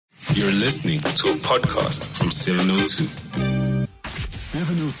You're listening to a podcast from 702.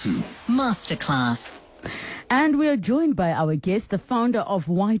 702 Masterclass. And we are joined by our guest, the founder of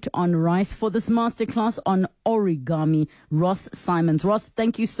White on Rice, for this masterclass on origami, Ross Simons. Ross,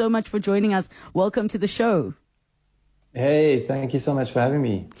 thank you so much for joining us. Welcome to the show. Hey, thank you so much for having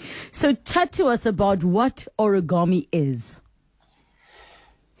me. So chat to us about what origami is.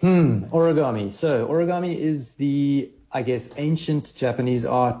 Origami. So origami is the, ancient Japanese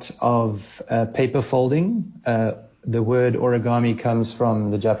art of paper folding. The word origami comes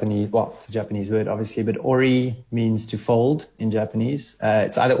from the Japanese, it's a Japanese word, obviously, but ori means to fold in Japanese.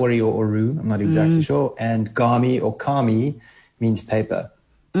 It's either ori or oru, I'm not exactly sure. And gami or kami means paper.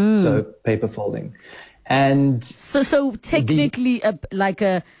 So paper folding. And so technically,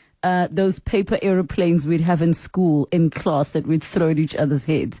 those paper aeroplanes we'd have in school, in class, that we'd throw at each other's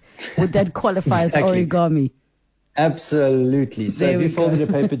heads. Would that qualify as origami? Absolutely. So if you folded a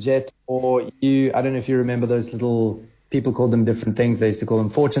paper jet, or I don't know if you remember those little, people called them different things. They used to call them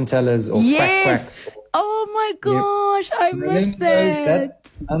fortune tellers or quack quacks. Oh my gosh, I missed that.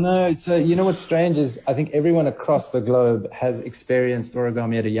 I know. So you know what's strange is I think everyone across the globe has experienced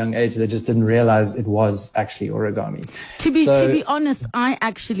origami at a young age. They just didn't realize it was actually origami. To be honest, I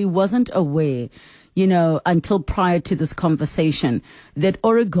actually wasn't aware, until prior to this conversation, that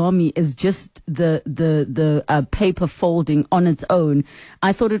origami is just the paper folding on its own.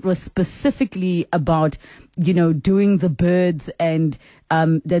 I thought it was specifically about, doing the birds and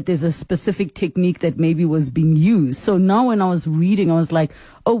that there's a specific technique that maybe was being used. So now when I was reading, I was like,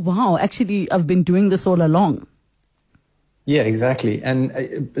 oh, wow, actually, I've been doing this all along. Yeah, exactly.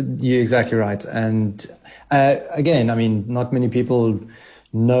 And you're exactly right. And again, not many people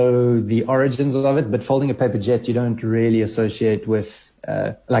know the origins of it, but folding a paper jet, you don't really associate with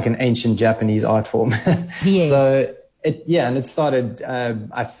like an ancient Japanese art form. Yes. So it started,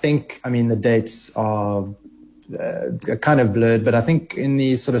 the dates are kind of blurred, but I think in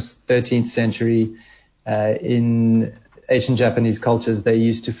the sort of 13th century, in ancient Japanese cultures, they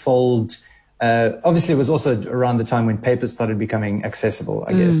used to fold. Obviously, it was also around the time when paper started becoming accessible,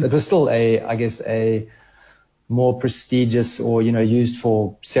 I guess. It was still a more prestigious or, used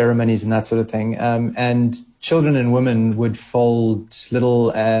for ceremonies and that sort of thing. And children and women would fold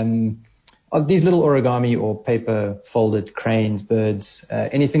little, these little origami or paper folded cranes, birds,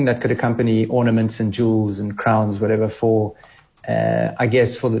 anything that could accompany ornaments and jewels and crowns, whatever, for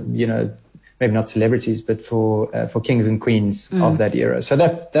the, maybe not celebrities, but for kings and queens of that era. So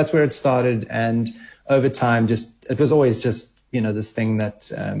that's where it started. And over time, it was always just, this thing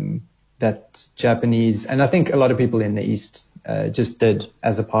that Japanese, and I think a lot of people in the East just did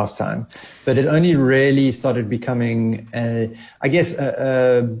as a pastime. But it only really started becoming, a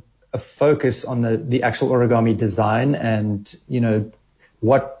focus on the actual origami design and,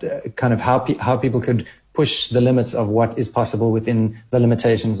 what how people could push the limits of what is possible within the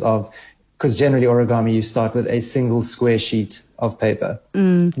limitations of, because generally origami, you start with a single square sheet of paper.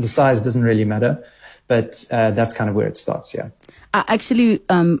 The size doesn't really matter, but that's kind of where it starts, yeah. I actually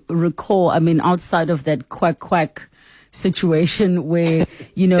recall, outside of that quack situation where,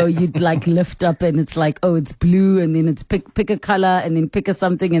 you'd like lift up and it's like, oh, it's blue, and then it's pick a color and then pick a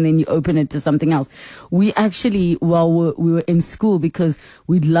something and then you open it to something else. We actually, while we were in school, because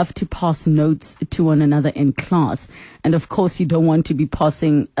we'd love to pass notes to one another in class. And of course, you don't want to be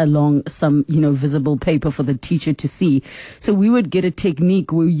passing along some, visible paper for the teacher to see. So we would get a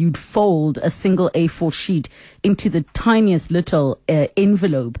technique where you'd fold a single A4 sheet into the tiniest little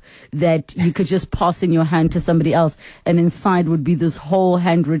envelope that you could just pass in your hand to somebody else. And inside would be this whole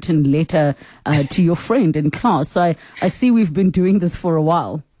handwritten letter to your friend in class. So I see we've been doing this for a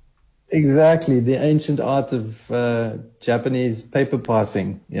while. Exactly. The ancient art of Japanese paper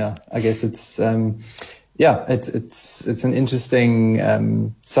passing. Yeah, I guess it's an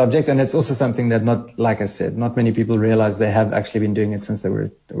interesting subject, and it's also something that not many people realize they have actually been doing it since they were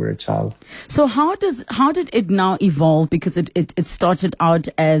a child. So how did it now evolve? Because it started out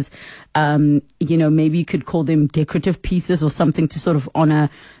as maybe you could call them decorative pieces or something to sort of honor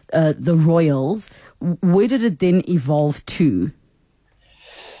the royals. Where did it then evolve to?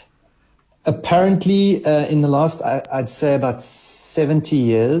 Apparently, in the last, I'd say about 70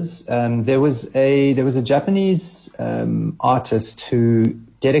 years, there was a Japanese artist who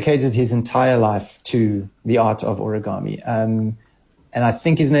dedicated his entire life to the art of origami. And I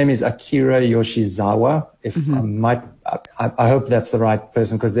think his name is Akira Yoshizawa. I hope that's the right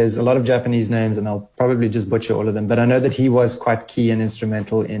person, because there's a lot of Japanese names and I'll probably just butcher all of them. But I know that he was quite key and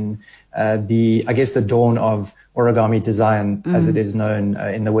instrumental in the dawn of origami design as it is known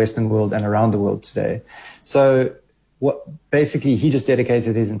in the Western world and around the world today. So basically he just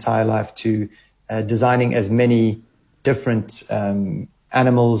dedicated his entire life to designing as many different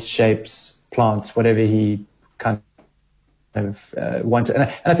animals, shapes, plants, whatever he kind of wanted.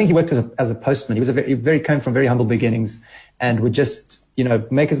 And I think he worked as a postman. He was came from very humble beginnings, and would just,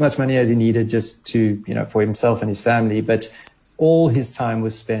 make as much money as he needed just to, for himself and his family. But all his time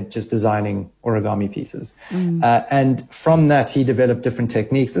was spent just designing origami pieces. And from that, he developed different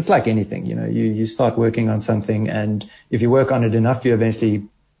techniques. It's like anything, you start working on something, and if you work on it enough, you're eventually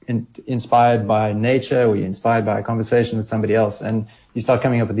inspired by nature, or you're inspired by a conversation with somebody else, and you start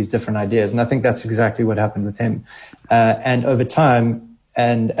coming up with these different ideas. And I think that's exactly what happened with him. And over time,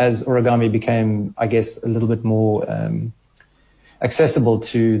 and as origami became, I guess, a little bit more accessible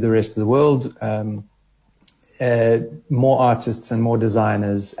to the rest of the world, more artists and more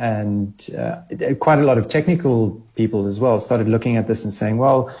designers and quite a lot of technical people as well started looking at this and saying,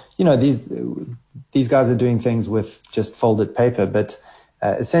 well, these guys are doing things with just folded paper, but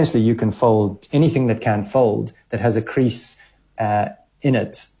essentially you can fold anything that can fold, that has a crease in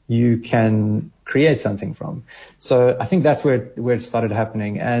it, you can create something from. So I think that's where it started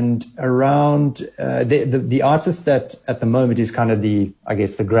happening. And around the artist that at the moment is kind of the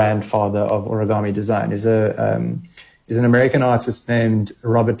grandfather of origami design is an American artist named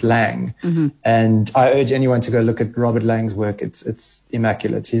Robert Lang. And I urge anyone to go look at Robert Lang's work. It's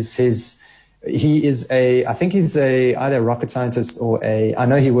immaculate. He is either a rocket scientist or I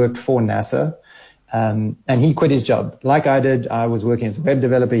know he worked for NASA. And he quit his job. Like I did, I was working as a web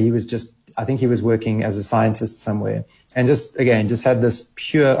developer. I think he was working as a scientist somewhere, and just had this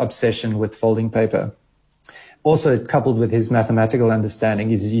pure obsession with folding paper. Also coupled with his mathematical understanding,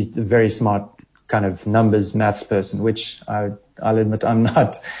 he's a very smart kind of numbers, maths person, which I'll admit I'm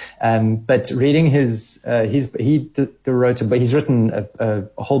not. But reading he's written a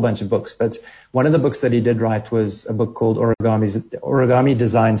whole bunch of books, but one of the books that he did write was a book called Origami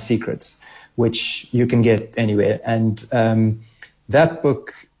Design Secrets, which you can get anywhere. And that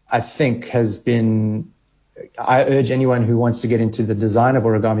book, I think, I urge anyone who wants to get into the design of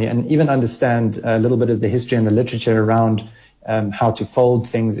origami and even understand a little bit of the history and the literature around how to fold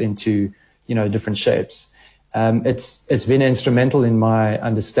things into, different shapes. It's been instrumental in my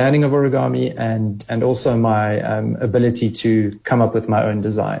understanding of origami and also my ability to come up with my own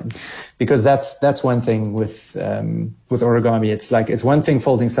designs. Because that's one thing with origami. It's one thing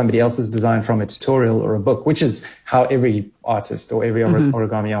folding somebody else's design from a tutorial or a book, which is how every artist or every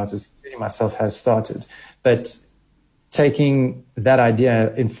origami artist, including myself, has started. But taking that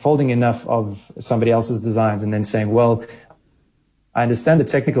idea and folding enough of somebody else's designs and then saying, well, I understand the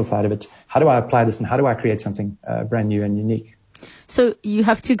technical side of it. How do I apply this and how do I create something brand new and unique? So you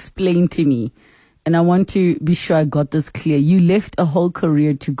have to explain to me, and I want to be sure I got this clear. You left a whole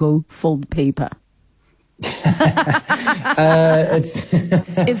career to go fold paper. Is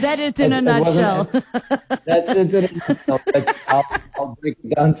that it in a nutshell? That's it in a nutshell. But I'll break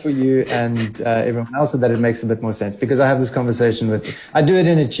it down for you and everyone else so that it makes a bit more sense. Because I have this conversation I do it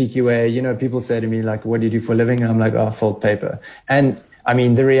in a cheeky way. People say to me, like, what do you do for a living? And I'm like, I fold paper. And I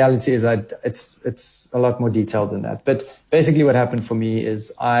mean, the reality is it's a lot more detailed than that. But basically what happened for me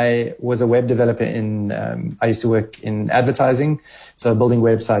is I was a web developer I used to work in advertising. So building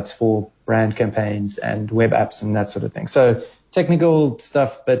websites for brand campaigns and web apps and that sort of thing. So technical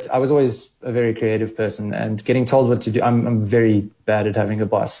stuff, but I was always a very creative person and getting told what to do. I'm very bad at having a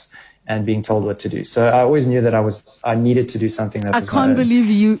boss and being told what to do. So I always knew that I needed to do something that was I can't believe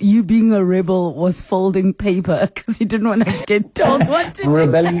you being a rebel was folding paper because you didn't want to get told what to do. I'm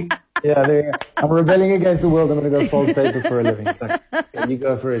rebelling. Yeah, I'm rebelling against the world. I'm going to go fold paper for a living. It's like, okay, you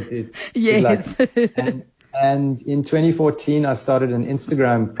go for it, dude. Yes. And in 2014, I started an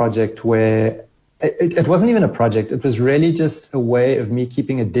Instagram project where it wasn't even a project. It was really just a way of me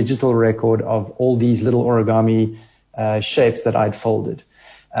keeping a digital record of all these little origami shapes that I'd folded.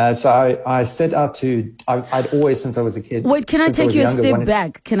 So I set out I'd always, since I was a kid. Wait, can I take you a step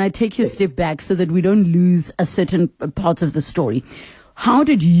back? Can I take you a step back so that we don't lose a certain part of the story? How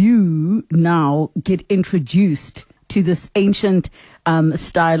did you now get introduced to this ancient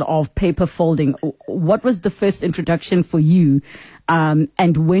style of paper folding? What was the first introduction for you? And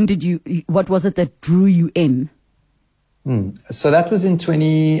what was it that drew you in? So that was in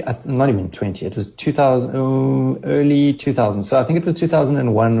not even 20, it was 2000, early 2000. So I think it was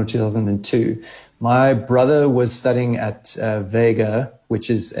 2001 or 2002. My brother was studying at Vega,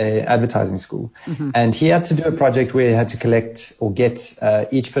 which is a advertising school. And he had to do a project where he had to collect or get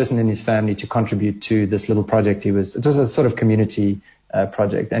each person in his family to contribute to this little project. It was a sort of community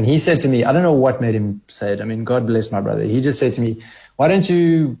project. And he said to me, I don't know what made him say it. I mean, God bless my brother. He just said to me, why don't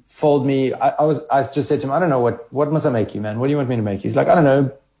you fold me? I just said to him, I don't know, what must I make you, man? What do you want me to make? He's like, I don't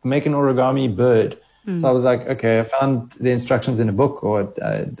know, make an origami bird. So I was like, okay, I found the instructions in a book, or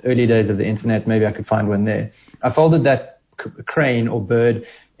early days of the internet, maybe I could find one there. I folded that crane or bird.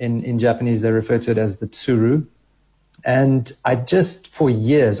 In Japanese, they refer to it as the tsuru. And I just, for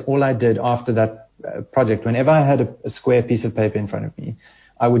years, all I did after that project, whenever I had a square piece of paper in front of me,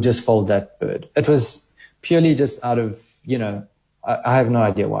 I would just fold that bird. It was purely just out of, I have no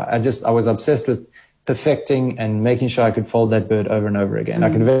idea why. I was obsessed with perfecting and making sure I could fold that bird over and over again.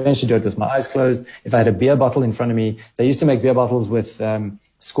 I could eventually do it with my eyes closed. If I had a beer bottle in front of me, they used to make beer bottles with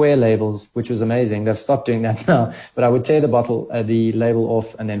square labels, which was amazing. They've stopped doing that now. But I would tear the label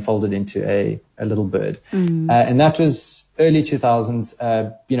off and then fold it into a little bird. And that was early 2000s,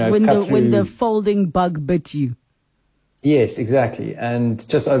 when the folding bug bit you. Yes, exactly. And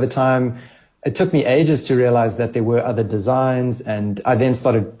just over time, it took me ages to realize that there were other designs. And I then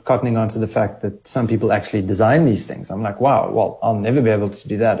started cottoning on to the fact that some people actually design these things. I'm like, wow, well, I'll never be able to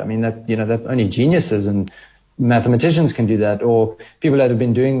do that. I mean, that only geniuses and mathematicians can do that, or people that have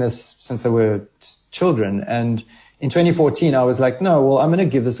been doing this since they were children. And in 2014, I was like, no, well, I'm going to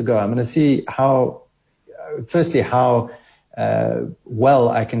give this a go. I'm going to see how well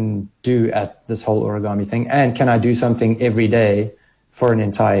I can do at this whole origami thing. And can I do something every day for an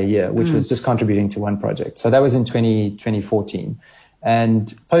entire year, which was just contributing to one project. So that was in 2014.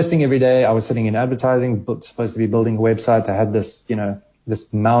 And posting every day, I was sitting in advertising, supposed to be building a website. I had this,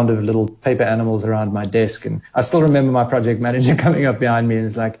 this mound of little paper animals around my desk. And I still remember my project manager coming up behind me and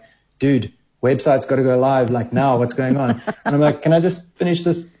is like, dude, website's got to go live, like now, what's going on? And I'm like, can I just finish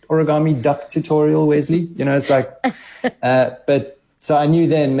this origami duck tutorial, Wesley? It's like, but so I knew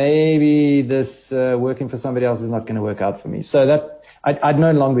then maybe this working for somebody else is not going to work out for me. So that I'd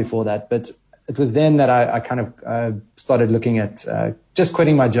known long before that, but it was then that I kind of started looking at just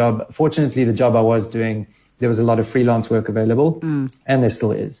quitting my job. Fortunately, the job I was doing, there was a lot of freelance work available, and there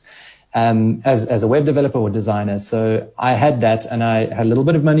still is, as a web developer or designer. So I had that, and I had a little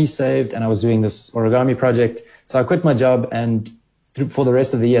bit of money saved, and I was doing this origami project. So I quit my job, and for the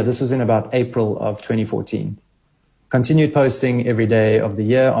rest of the year, this was in about April of 2014, continued posting every day of the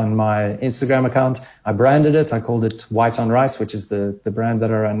year on my Instagram account. I branded it. I called it White on Rice, which is the brand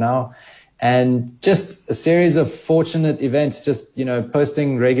that I run now. And just a series of fortunate events, just,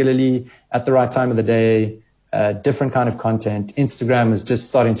 posting regularly at the right time of the day, different kind of content. Instagram was just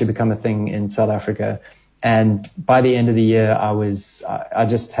starting to become a thing in South Africa. And by the end of the year, I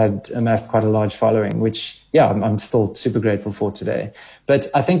just had amassed quite a large following, which, I'm still super grateful for today. But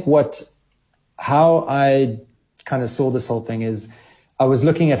I think how I kind of saw this whole thing is I was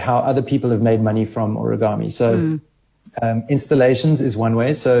looking at how other people have made money from origami. So installations is one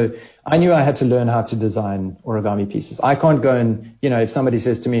way. So I knew I had to learn how to design origami pieces. I can't go and, if somebody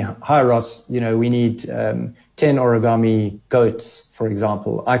says to me, hi, Ross, we need 10 origami goats, for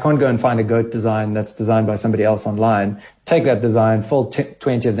example. I can't go and find a goat design that's designed by somebody else online, take that design, fold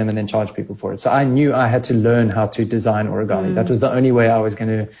 20 of them, and then charge people for it. So I knew I had to learn how to design origami. That was the only way I was going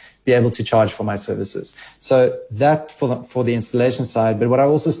to be able to charge for my services. So that for the installation side. But what I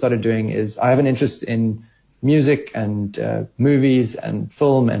also started doing is I have an interest in music and movies and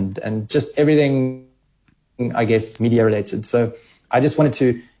film and just everything, I guess, media related. So I just wanted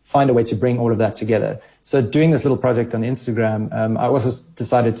to find a way to bring all of that together. So doing this little project on Instagram, I also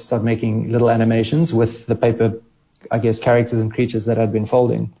decided to start making little animations with the paper, I guess, characters and creatures that I'd been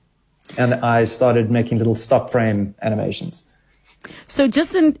folding. And I started making little stop frame animations. So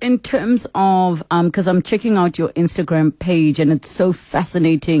just in terms of, because I'm checking out your Instagram page and it's so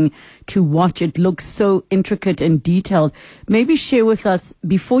fascinating to watch. It looks so intricate and detailed. Maybe share with us,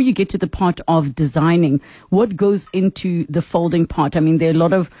 before you get to the part of designing, what goes into the folding part. I mean, there are a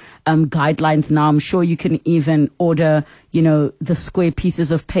lot of guidelines now. I'm sure you can even order, the square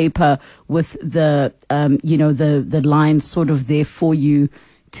pieces of paper with the, the lines sort of there for you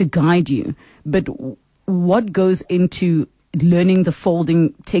to guide you. But what goes into learning the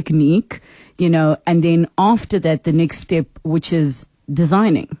folding technique, and then after that, the next step, which is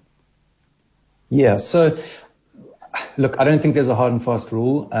designing? Yeah. So look, I don't think there's a hard and fast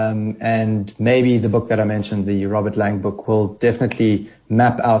rule. And maybe the book that I mentioned, the Robert Lang book, will definitely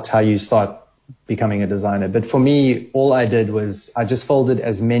map out how you start becoming a designer. But for me, all I did was I just folded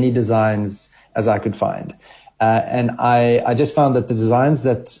as many designs as I could find. And I just found that the designs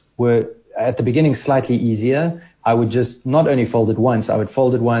that were at the beginning slightly easier, I would just not only fold it once, I would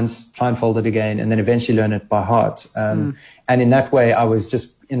fold it once, try and fold it again, and then eventually learn it by heart. And in that way, I was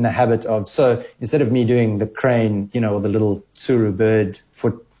just in the habit of, so instead of me doing the crane, or the little tsuru bird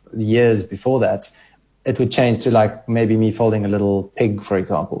for years before that, it would change to like maybe me folding a little pig, for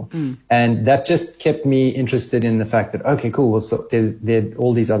example. And that just kept me interested in the fact that, okay, cool. Well, so there are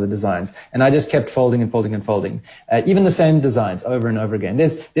all these other designs. And I just kept folding and folding and folding, even the same designs over and over again. There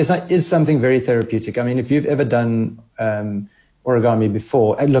is something very therapeutic. I mean, if you've ever done origami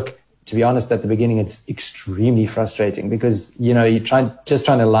before, and look, to be honest, at the beginning, it's extremely frustrating because, you're trying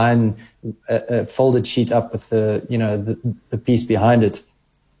to line a folded sheet up with the piece behind it.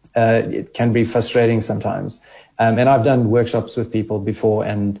 It can be frustrating sometimes. And I've done workshops with people before,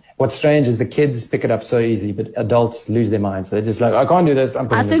 and what's strange is the kids pick it up so easy, but adults lose their minds. They're just like, I can't do this.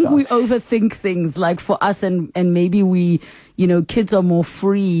 I think we overthink things, like for us, and maybe we, kids are more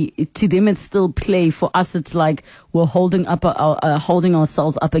free. To them, it's still play. For us, it's like we're holding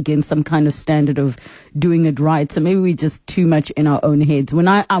ourselves up against some kind of standard of doing it right. So maybe we're just too much in our own heads. When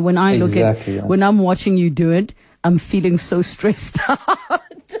I look at, when I'm watching you do it, I'm feeling so stressed out.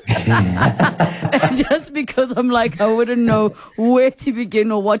 Just because I'm like, I wouldn't know where to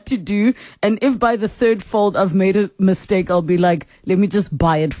begin or what to do. And if by the third fold I've made a mistake, I'll be like, let me just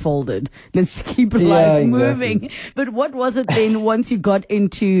buy it folded. Let's keep life moving. But what was it then once you got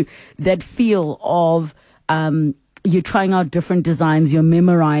into that feel of you're trying out different designs, you're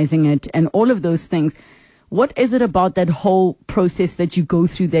memorizing it and all of those things? What is it about that whole process that you go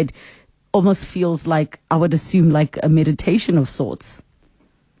through that almost feels like, I would assume, like a meditation of sorts?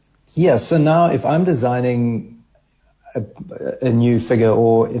 Yeah, so now if I'm designing a new figure,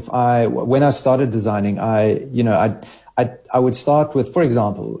 or when I started designing, I would start with, for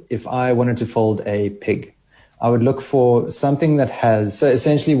example, if I wanted to fold a pig, I would look for something that has, so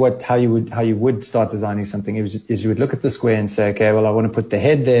essentially how you would start designing something is you would look at the square and say, okay, well, I want to put the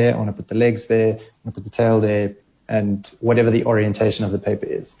head there, I want to put the legs there, I want to put the tail there, and whatever the orientation of the paper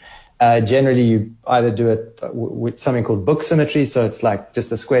is. Generally, you either do it with something called book symmetry. So it's like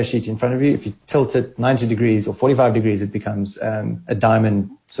just a square sheet in front of you. If you tilt it 90 degrees or 45 degrees, it becomes a diamond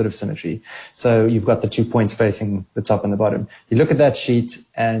sort of symmetry. So you've got the 2 points facing the top and the bottom. You look at that sheet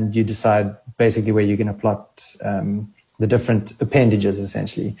and you decide basically where you're going to plot the different appendages,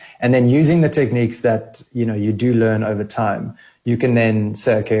 essentially. And then using the techniques that, you do learn over time, you can then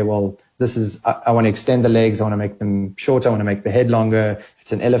say, okay, well, I want to extend the legs. I want to make them shorter. I want to make the head longer. If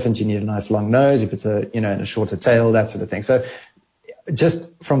it's an elephant, you need a nice long nose. If it's a shorter tail, that sort of thing. So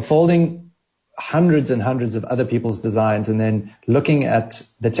just from folding hundreds and hundreds of other people's designs and then looking at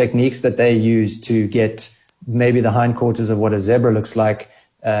the techniques that they use to get maybe the hindquarters of what a zebra looks like,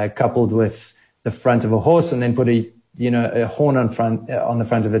 coupled with the front of a horse, and then put a horn on the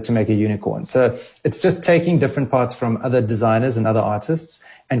front of it to make a unicorn. So it's just taking different parts from other designers and other artists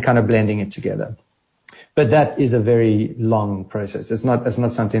and kind of blending it together. But that is a very long process. It's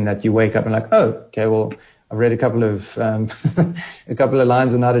not something that you wake up and like, oh, okay, well, I've read a couple of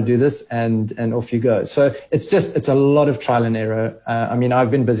lines on how to do this, and off you go. So it's a lot of trial and error. I mean,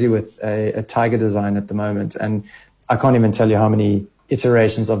 I've been busy with a tiger design at the moment, and I can't even tell you how many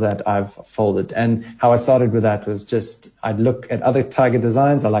iterations of that I've folded. And how I started with that was just, I'd look at other tiger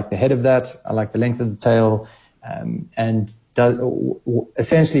designs. I like the head of that. I like the length of the tail.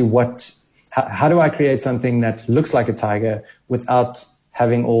 Essentially how do I create something that looks like a tiger without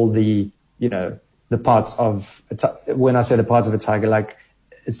having all the parts of, when I say the parts of a tiger, like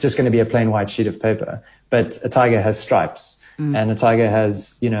it's just going to be a plain white sheet of paper, but a tiger has stripes and a tiger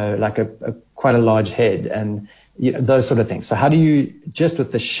has, like quite a large head and, those sort of things. So how do you, just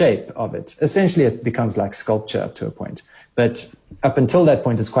with the shape of it, essentially it becomes like sculpture up to a point. But up until that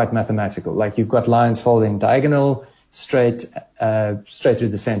point, it's quite mathematical. Like you've got lines folding diagonal, straight through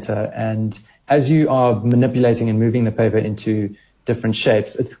the center. And as you are manipulating and moving the paper into different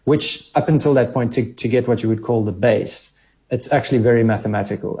shapes, which up until that point to get what you would call the base, it's actually very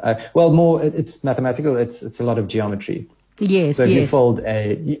mathematical. It's mathematical. It's a lot of geometry. Yes. So if you fold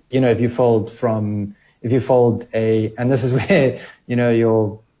and this is where,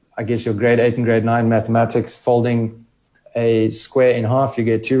 your grade 8 and grade 9 mathematics, folding a square in half, you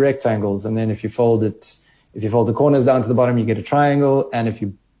get 2 rectangles. And then if you fold the corners down to the bottom, you get a triangle. And if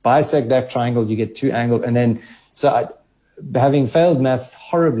you bisect that triangle, you get 2 angles. And then, having failed maths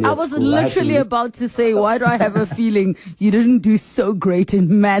horribly I was literally about to say, why do I have a feeling you didn't do so great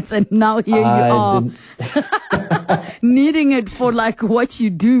in maths, and now here you are needing it for like what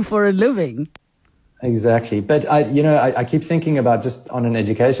you do for a living? Exactly. But I keep thinking about, just on an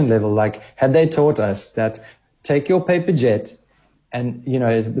education level, like, had they taught us that take your paper jet and,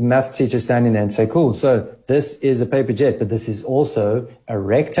 the maths teacher standing there and say, cool, so this is a paper jet, but this is also a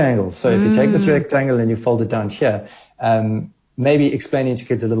rectangle. So if you take this rectangle and you fold it down here, maybe explaining to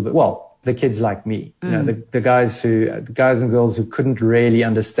kids a little bit, well, the kids like me, you know, the guys and girls who couldn't really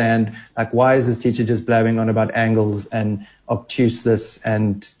understand, like, why is this teacher just blabbing on about angles and obtuse this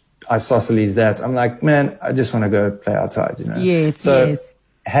and isosceles that? I'm like, man, I just want to go play outside, you know? Yes.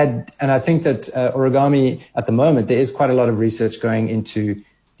 And I think that origami at the moment, there is quite a lot of research going into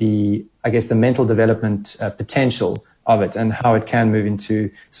the mental development potential of it and how it can move into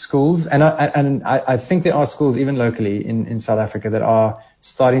schools. And I think there are schools, even locally in South Africa, that are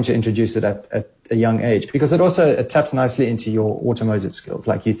starting to introduce it at a young age, because it taps nicely into your automotive skills.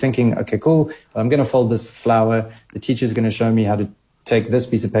 Like, you're thinking, okay, cool, I'm going to fold this flower. The teacher's going to show me how to take this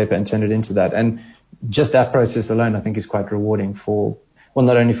piece of paper and turn it into that. And just that process alone, I think, is quite rewarding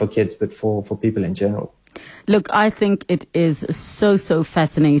not only for kids, but for people in general. Look, I think it is so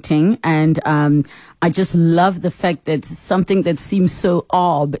fascinating, and I just love the fact that something that seems so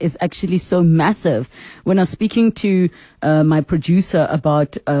odd is actually so massive. When I was speaking to my producer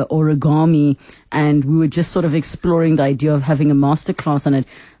about origami, and we were just sort of exploring the idea of having a masterclass on it,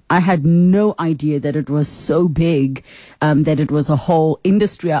 I had no idea that it was so big, that it was a whole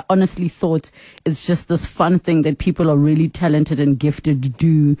industry. I honestly thought it's just this fun thing that people are really talented and gifted to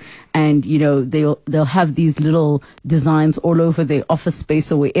do. And, you know, they'll have these little designs all over their office space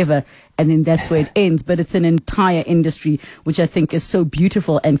or wherever, and then that's where it ends. But it's an entire industry, which I think is so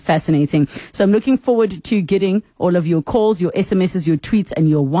beautiful and fascinating. So I'm looking forward to getting all of your calls, your SMSs, your tweets, and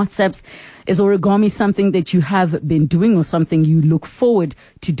your WhatsApps. Is origami something that you have been doing, or something you look forward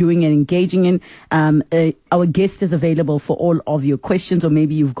to doing and engaging in? Our guest is available for all of your questions, or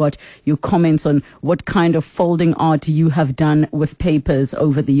maybe you've got your comments on what kind of folding art you have done with papers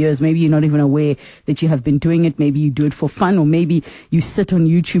over the years. Maybe you're not even aware that you have been doing it. Maybe you do it for fun, or maybe you sit on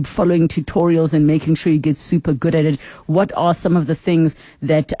YouTube following tutorials and making sure you get super good at it. What are some of the things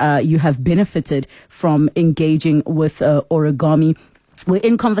that you have benefited from engaging with origami? We're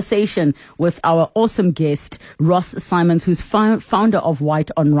in conversation with our awesome guest, Ross Simons, who's founder of White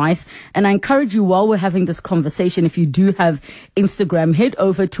on Rice. And I encourage you, while we're having this conversation, if you do have Instagram, head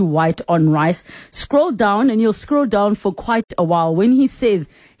over to White on Rice, scroll down, and you'll scroll down for quite a while. When he says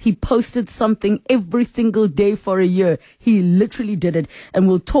he posted something every single day for a year, he literally did it. And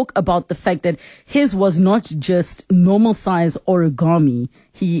we'll talk about the fact that his was not just normal size origami.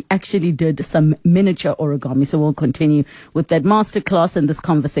 He actually did some miniature origami. So we'll continue with that masterclass and this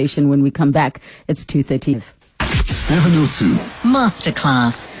conversation when we come back. It's 2:30. 702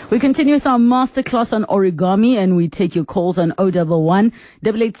 Masterclass. We continue with our masterclass on origami, and we take your calls on 011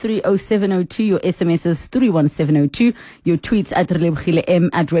 883 0702. Your SMS is 31702. Your tweets at Relebogile M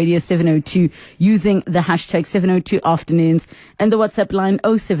at Radio 702 using the hashtag 702 afternoons, and the WhatsApp line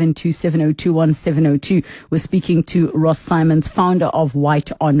 072 702 1702. We're speaking to Ross Simons, founder of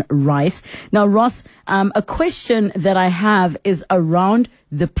White on Rice. Now, Ross, a question that I have is around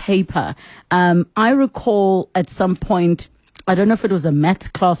the paper. I recall at some point, I don't know if it was a maths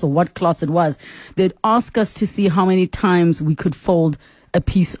class or what class it was, they'd ask us to see how many times we could fold a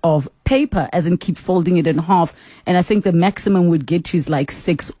piece of paper, as in keep folding it in half. And I think the maximum we'd get to is like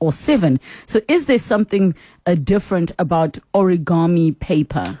 6 or 7. So is there something different about origami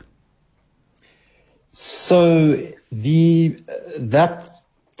paper? So that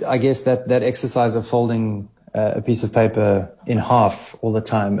exercise of folding a piece of paper in half all the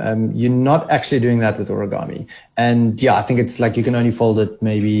time, you're not actually doing that with origami. And yeah, I think it's like you can only fold it,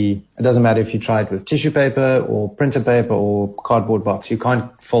 maybe, it doesn't matter if you try it with tissue paper or printer paper or cardboard box, you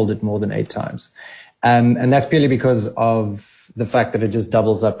can't fold it more than 8 times. And that's purely because of the fact that it just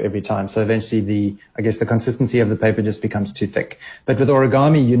doubles up every time. So eventually the consistency of the paper just becomes too thick. But with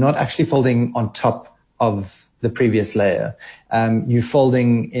origami, you're not actually folding on top of the previous layer. You're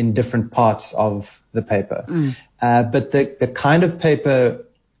folding in different parts of the paper. But the kind of paper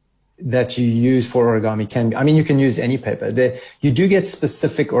that you use for origami you can use any paper. You do get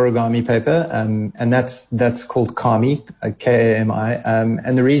specific origami paper, and that's called Kami, Kami.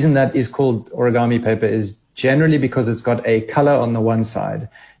 And the reason that is called origami paper is generally because it's got a color on the one side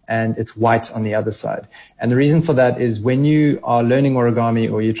and it's white on the other side. And the reason for that is when you are learning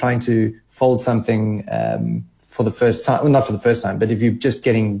origami, or you're trying to fold something for the first time, well, not for the first time, but if you're just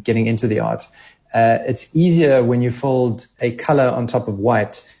getting into the art, it's easier when you fold a color on top of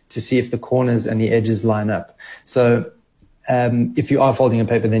white to see if the corners and the edges line up. So if you are folding a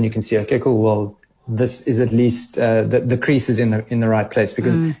paper, then you can see, okay, cool, well, this is at least the crease is in the right place,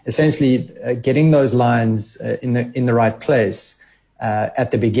 because essentially getting those lines in the right place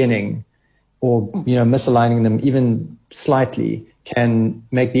at the beginning, or misaligning them even slightly, can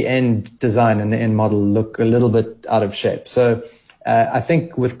make the end design and the end model look a little bit out of shape. So I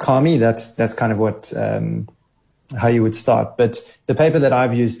think with Kami, that's kind of what how you would start. But the paper that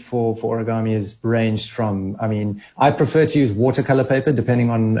I've used for origami has ranged from, I mean, I prefer to use watercolor paper depending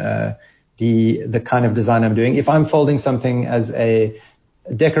on the kind of design I'm doing. If I'm folding something as a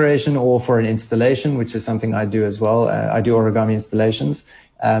decoration or for an installation, which is something I do as well, I do origami installations.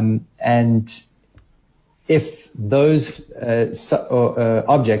 And if those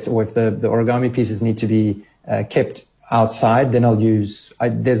objects, or if the origami pieces need to be kept outside, then I'll use,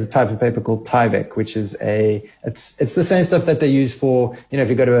 there's a type of paper called Tyvek, which is it's the same stuff that they use for, if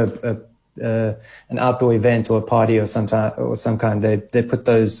you go to an outdoor event or a party or some kind, they put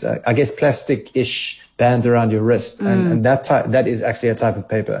those, I guess, plastic-ish bands around your wrist. And that is actually a type of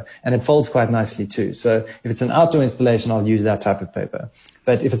paper, and it folds quite nicely too. So if it's an outdoor installation, I'll use that type of paper.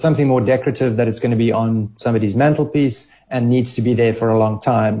 But if it's something more decorative, that it's going to be on somebody's mantelpiece and needs to be there for a long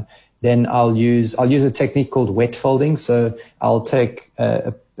time, then I'll use a technique called wet folding. So I'll take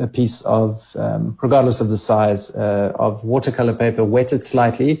a piece of, regardless of the size, of watercolor paper, wet it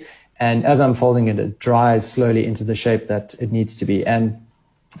slightly, and as I'm folding it, it dries slowly into the shape that it needs to be. And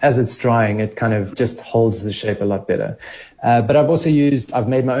as it's drying, it kind of just holds the shape a lot better. But I've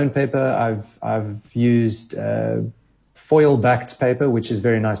made my own paper. I've used foil-backed paper, which is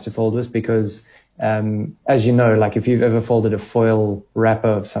very nice to fold with because, as you know, like if you've ever folded a foil wrapper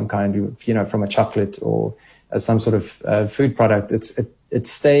of some kind, from a chocolate or some sort of food product, it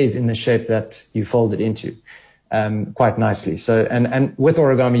stays in the shape that you fold it into quite nicely. So, and with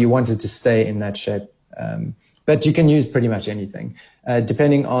origami, you want it to stay in that shape. But you can use pretty much anything,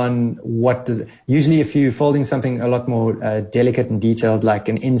 depending on usually if you're folding something a lot more delicate and detailed, like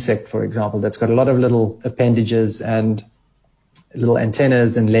an insect, for example, that's got a lot of little appendages and little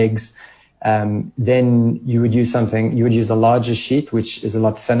antennas and legs, then you would use a larger sheet, which is a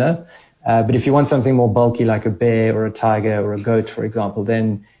lot thinner. But if you want something more bulky, like a bear or a tiger or a goat, for example,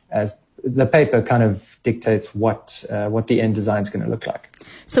 then the paper kind of dictates what the end design is going to look like.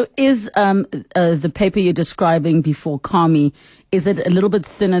 So is the paper you're describing before Kami, is it a little bit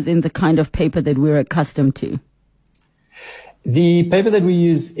thinner than the kind of paper that we're accustomed to? The paper that we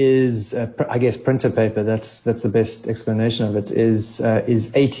use is, I guess, printer paper. That's the best explanation of it. Is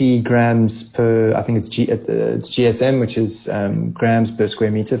 80 grams per. I think it's GSM, which is grams per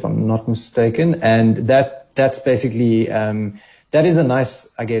square meter, if I'm not mistaken. And that's basically that is a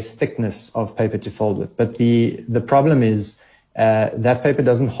nice, I guess, thickness of paper to fold with. But the problem is that paper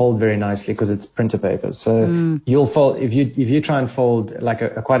doesn't hold very nicely because it's printer paper. So you'll fold if you try and fold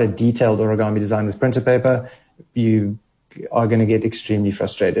like quite a detailed origami design with printer paper, you are going to get extremely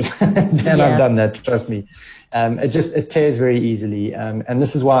frustrated. And I've done that, trust me. It tears very easily. And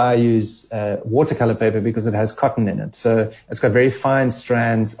this is why I use watercolor paper, because it has cotton in it. So it's got very fine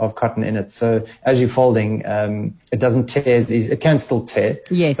strands of cotton in it. So as you're folding, it doesn't tear as easy. It can still tear,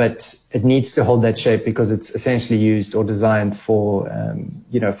 yes, but it needs to hold that shape because it's essentially used or designed for,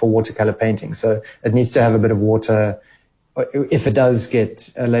 for watercolor painting. So it needs to have a bit of water. If it does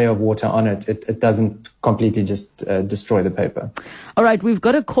get a layer of water on it, it doesn't completely just destroy the paper. All right, we've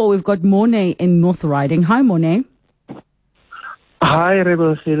got a call. We've got Mornay in North Riding. Hi, Mornay. Hi,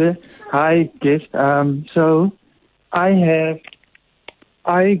 Rebel Sile. Hi, guest. So I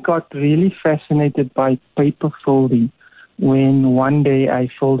got really fascinated by paper folding when one day I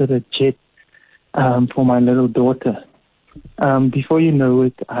folded a jet for my little daughter. Before you know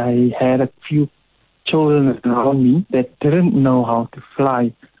it, I had a few children around me that didn't know how to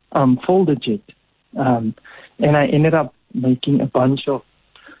fly, fold a jet. And I ended up making a bunch of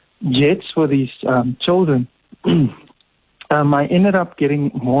jets for these children. I ended up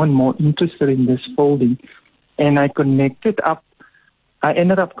getting more and more interested in this folding, and I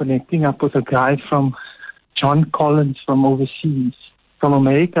ended up connecting up with a guy from John Collins from overseas, from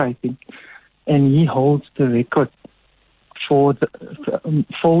America, I think, and he holds the record for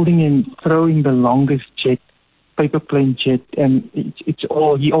folding and throwing the longest jet, paper plane jet. And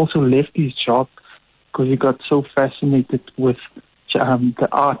he also left his job because he got so fascinated with the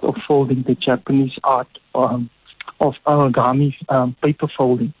art of folding, the Japanese art of origami paper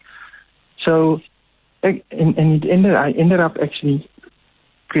folding. So, I ended up actually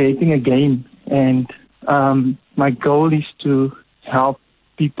creating a game, and my goal is to help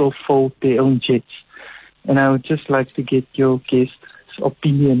people fold their own jets. And I would just like to get your guest's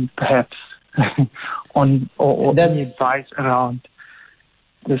opinion, perhaps, on or any advice around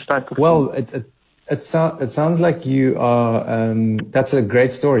this type of thing. Well, it sounds like you are. That's a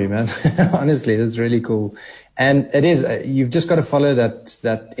great story, man. Honestly, that's really cool, and it is. You've just got to follow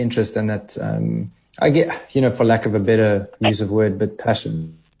that interest and that. I get, for lack of a better use of word, but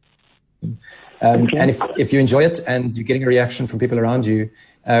passion. Okay. And if you enjoy it and you're getting a reaction from people around you,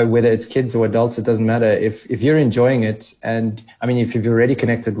 whether it's kids or adults, it doesn't matter. If you're enjoying it, and I mean, if you've already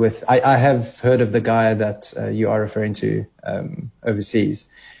connected with, I have heard of the guy that you are referring to overseas.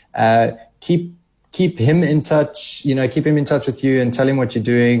 Keep him in touch. Keep him in touch with you and tell him what you're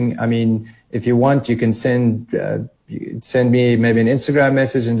doing. I mean, if you want, you can send me maybe an Instagram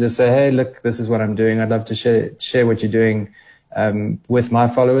message and just say, hey, look, this is what I'm doing. I'd love to share what you're doing with my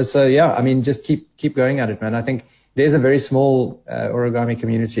followers. So yeah, I mean, just keep going at it, man. I think there's a very small origami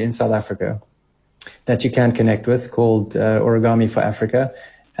community in South Africa that you can connect with called Origami for Africa.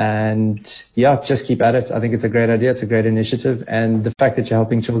 And yeah, just keep at it. I think it's a great idea. It's a great initiative. And the fact that you're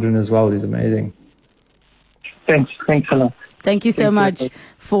helping children as well is amazing. Thanks a lot. Thank you so much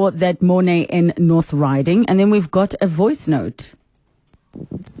for that, Mornay in North Riding. And then we've got a voice note.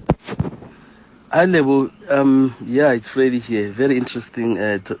 Hi, Lebo. Yeah, it's Freddy here. Very interesting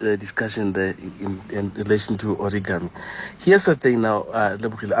discussion there in relation to origami. Here's the thing now,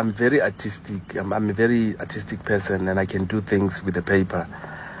 Lebo, I'm very artistic. I'm a very artistic person, and I can do things with the paper.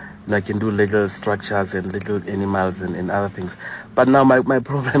 I can do little structures and little animals and other things. But now my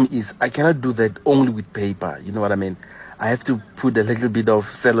problem is I cannot do that only with paper. You know what I mean? I have to put a little bit of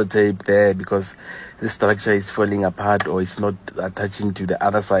sellotape there because the structure is falling apart or it's not attaching to the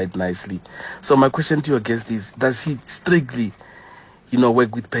other side nicely. So my question to your guest is, does he strictly,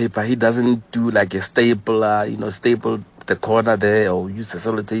 work with paper? He doesn't do like a stapler, staple the corner there or use the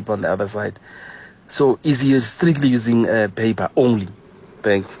sellotape on the other side. So is he strictly using paper only?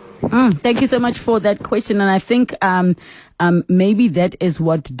 Thanks. Thank you so much for that question. And I think maybe that is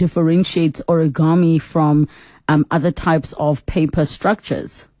what differentiates origami from other types of paper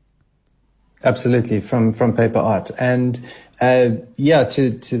structures. Absolutely, from paper art. And to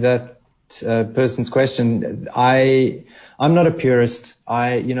that person's question, I'm not a purist.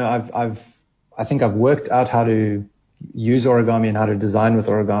 I think I've worked out how to use origami and how to design with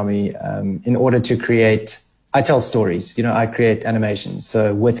origami in order to create. I tell stories, I create animations,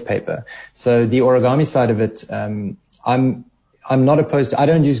 so with paper. So the origami side of it, I'm not opposed to, I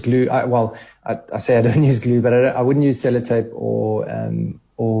don't use glue. I say I don't use glue, but I wouldn't use sellotape or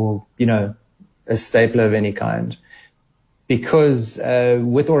a stapler of any kind. Because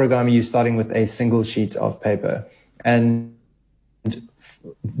with origami, you're starting with a single sheet of paper. And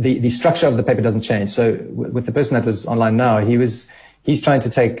the structure of the paper doesn't change. So with the person that was online now, he's trying to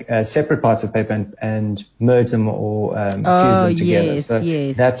take separate parts of paper and merge them or fuse them together. Yes, so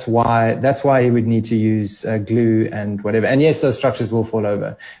yes. that's why he would need to use glue and whatever. And yes, those structures will fall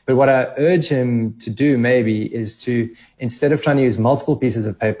over. But what I urge him to do maybe is to, instead of trying to use multiple pieces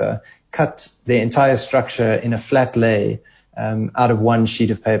of paper, cut the entire structure in a flat lay out of one sheet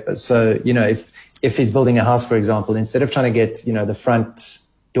of paper. So, if he's building a house, for example, instead of trying to get, the front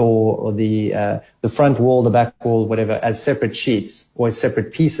door or the front wall, the back wall, whatever, as separate sheets or as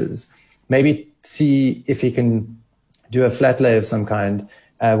separate pieces, maybe see if he can do a flat lay of some kind.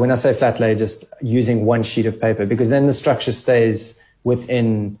 When I say flat lay, just using one sheet of paper, because then the structure stays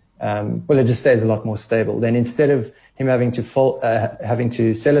within, it just stays a lot more stable. Then instead of him having to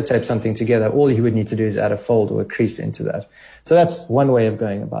sellotape something together, all he would need to do is add a fold or a crease into that. So that's one way of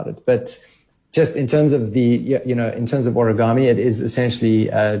going about it. But just in terms of in terms of origami, it is essentially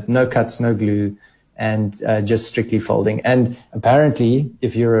no cuts, no glue, and just strictly folding. And apparently,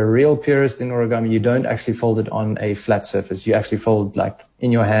 if you're a real purist in origami, you don't actually fold it on a flat surface. You actually fold like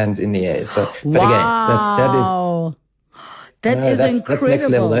in your hands in the air. So, but wow. That is incredible. That's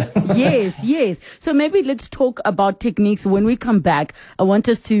next level though. Yes. So maybe let's talk about techniques. When we come back, I want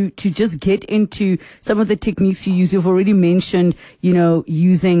us to just get into some of the techniques you use. You've already mentioned,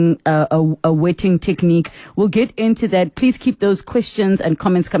 using a wetting technique. We'll get into that. Please keep those questions and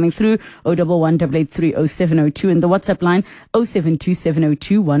comments coming through. 011-883-0702 and the WhatsApp line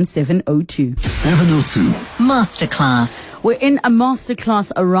 072-702-1702. 702. Masterclass. We're in a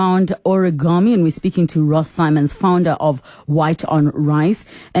masterclass around origami, and we're speaking to Ross Simons, founder of White on Rice.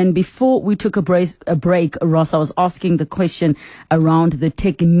 And before we took a break, Ross, I was asking the question around the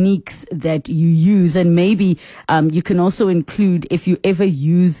techniques that you use, and maybe you can also include if you ever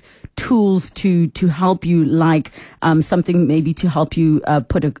use tools to help you, like something maybe to help you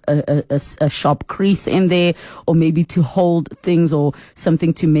put a sharp crease in there, or maybe to hold things, or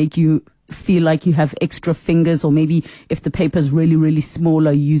something to make you feel like you have extra fingers, or maybe if the paper is really, really small,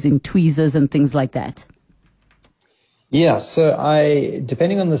 are using tweezers and things like that. Yeah, so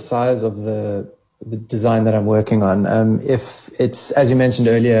depending on the size of the design that I'm working on, if it's, as you mentioned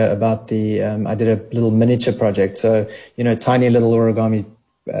earlier about I did a little miniature project. So, tiny little origami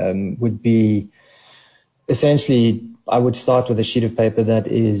would be essentially, I would start with a sheet of paper that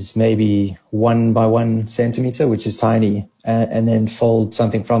is maybe 1 by 1 centimeter, which is tiny. and then fold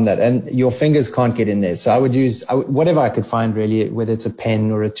something from that. And your fingers can't get in there. So I would use whatever I could find, really, whether it's a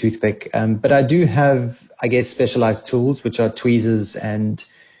pen or a toothpick. But I do have, I guess, specialized tools, which are tweezers and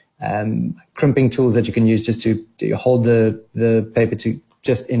crimping tools that you can use just to hold the paper to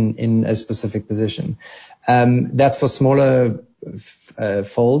just in a specific position. That's for smaller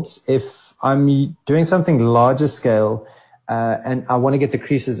folds. If I'm doing something larger scale, and I want to get the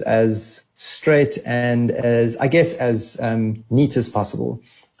creases as straight and as neat as possible,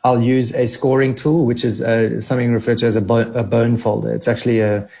 I'll use a scoring tool, which is something referred to as a bone folder. It's actually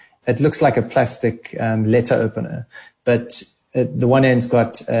it looks like a plastic letter opener, but the one end's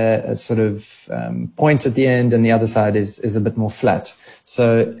got a sort of point at the end, and the other side is a bit more flat.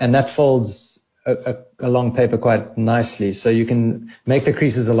 So, and that folds a long paper quite nicely. So you can make the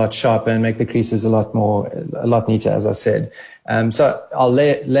creases a lot sharper and make the creases a lot neater, as I said. So I'll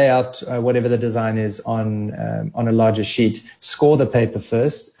lay out whatever the design is on a larger sheet, score the paper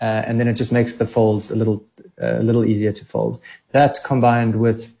first, and then it just makes the folds a little easier to fold. That combined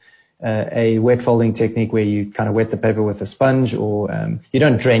with a wet folding technique where you kind of wet the paper with a sponge, or you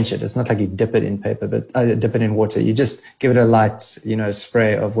don't drench it. It's not like you dip it in paper, but dip it in water. You just give it a light,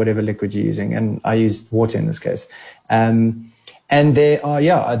 spray of whatever liquid you're using. And I used water in this case. And there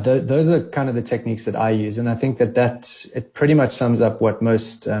are, those are kind of the techniques that I use. And I think that it pretty much sums up what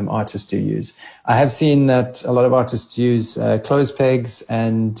most artists do use. I have seen that a lot of artists use clothes pegs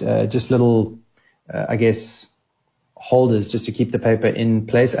and just little, holders just to keep the paper in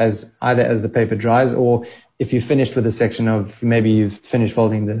place either as the paper dries, or if you're finished with a section of, maybe you've finished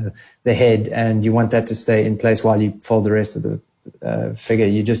folding the head and you want that to stay in place while you fold the rest of the figure,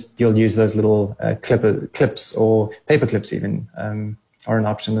 you'll use those little clips, or paper clips even are an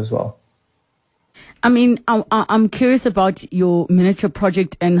option as well. I mean, I'm curious about your miniature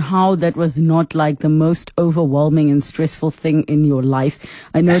project and how that was not like the most overwhelming and stressful thing in your life.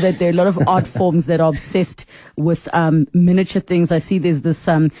 I know that there are a lot of art forms that are obsessed with miniature things. I see there's this,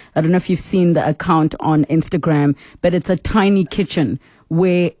 I don't know if you've seen the account on Instagram, but it's a tiny kitchen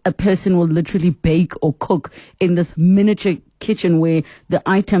where a person will literally bake or cook in this miniature kitchen where the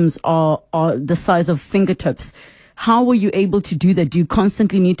items are the size of fingertips. How were you able to do that? Do you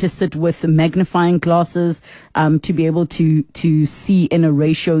constantly need to sit with magnifying glasses to be able to see in a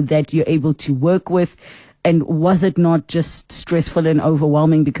ratio that you're able to work with? And was it not just stressful and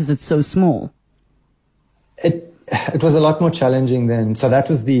overwhelming because it's so small? It was a lot more challenging then. So that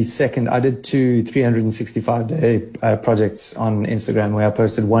was the second. I did 2 365-day projects on Instagram where I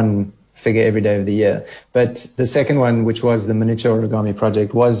posted one figure every day of the year. But the second one, which was the miniature origami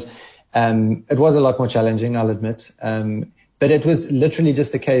project, it was a lot more challenging, I'll admit. But it was literally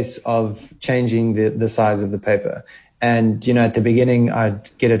just a case of changing the size of the paper. And, at the beginning, I'd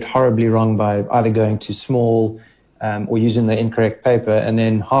get it horribly wrong by either going too small or using the incorrect paper. And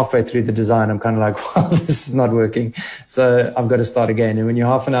then halfway through the design, I'm kind of like, well, this is not working. So I've got to start again. And when you're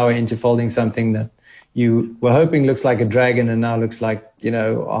half an hour into folding something that you were hoping looks like a dragon and now looks like,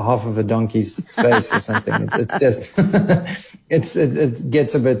 a half of a donkey's face or something. It's just, it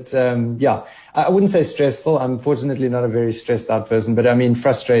gets a bit, I wouldn't say stressful. I'm fortunately not a very stressed out person, but I mean,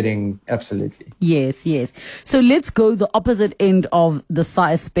 frustrating. Absolutely. Yes. So let's go the opposite end of the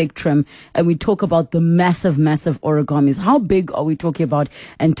size spectrum and we talk about the massive origamis. How big are we talking about?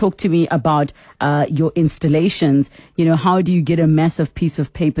 And talk to me about, your installations. How do you get a massive piece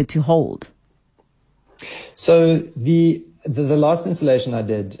of paper to hold? So the last installation I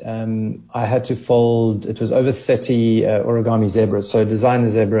did, I had to fold, it was over 30 origami zebras. So design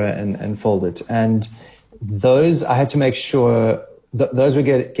the zebra and fold it. And those, I had to make sure those were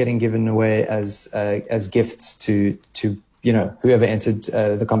getting given away as gifts to whoever entered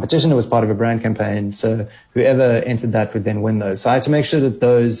the competition. It was part of a brand campaign. So whoever entered that would then win those. So I had to make sure that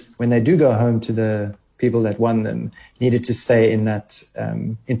those, when they do go home to the people that won them, needed to stay in that,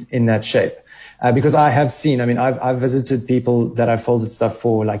 in that shape. Because I have seen, I've visited people that I folded stuff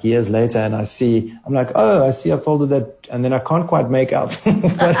for like years later, and I'm like, oh, I see I folded that, and then I can't quite make out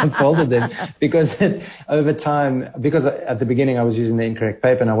what I folded then, because over time, because at the beginning I was using the incorrect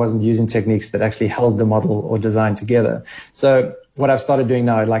paper and I wasn't using techniques that actually held the model or design together. So what I've started doing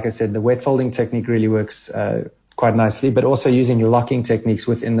now, like I said, the wet folding technique really works quite nicely, but also using locking techniques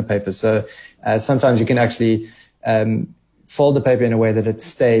within the paper. So sometimes you can actually fold the paper in a way that it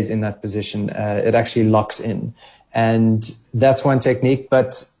stays in that position. It actually locks in. And that's one technique.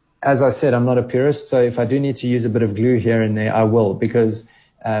 But as I said, I'm not a purist. So if I do need to use a bit of glue here and there, I will, because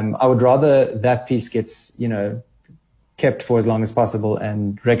I would rather that piece gets, kept for as long as possible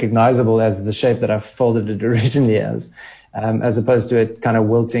and recognizable as the shape that I folded it originally as opposed to it kind of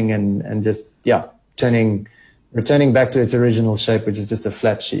wilting and just, turning returning back to its original shape, which is just a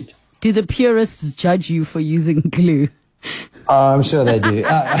flat sheet. Do the purists judge you for using glue? I'm sure they do.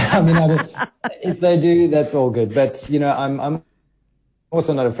 If they do, that's all good. But I'm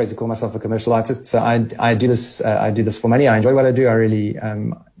also not afraid to call myself a commercial artist. So I do this. I do this for money. I enjoy what I do. I really,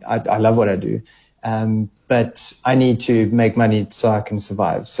 I love what I do. But I need to make money so I can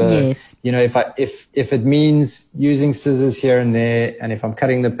survive. So, yes. If it means using scissors here and there, and if I'm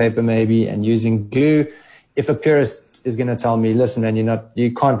cutting the paper maybe and using glue, if a purist is going to tell me, listen, man,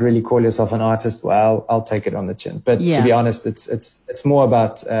 you can't really call yourself an artist, well, I'll take it on the chin. But to be honest, it's more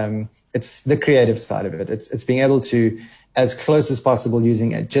about, it's the creative side of it. It's being able to, as close as possible,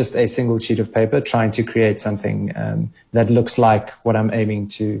 using just a single sheet of paper, trying to create something that looks like what I'm aiming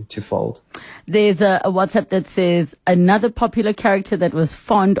to fold. There's a WhatsApp that says, another popular character that was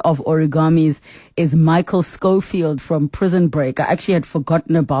fond of origamis is Michael Schofield from Prison Break. I actually had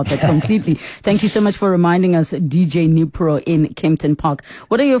forgotten about that completely. Thank you so much for reminding us, DJ Nipro in Kempton Park.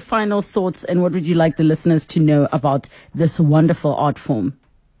 What are your final thoughts, and what would you like the listeners to know about this wonderful art form?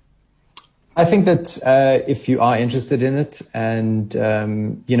 I think that if you are interested in it and,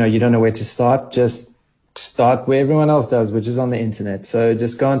 you don't know where to start, just start where everyone else does, which is on the internet. So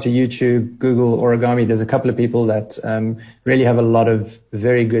just go onto YouTube, Google origami. There's a couple of people that really have a lot of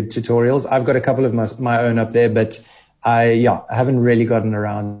very good tutorials. I've got a couple of my own up there, but I haven't really gotten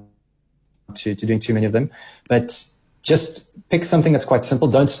around to doing too many of them. But just pick something that's quite simple.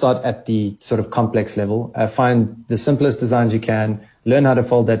 Don't start at the sort of complex level. Find the simplest designs you can. Learn how to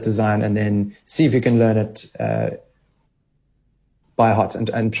fold that design, and then see if you can learn it by heart,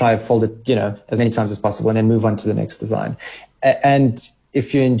 and try to fold it, as many times as possible, and then move on to the next design. And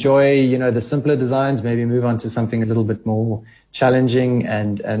if you enjoy, the simpler designs, maybe move on to something a little bit more challenging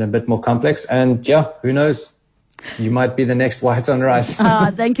and a bit more complex. And who knows? You might be the next White on Rice.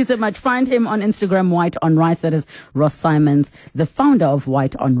 Thank you so much. Find him on Instagram, White on Rice. That is Ross Simons, the founder of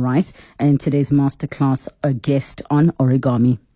White on Rice. And today's masterclass, a guest on origami.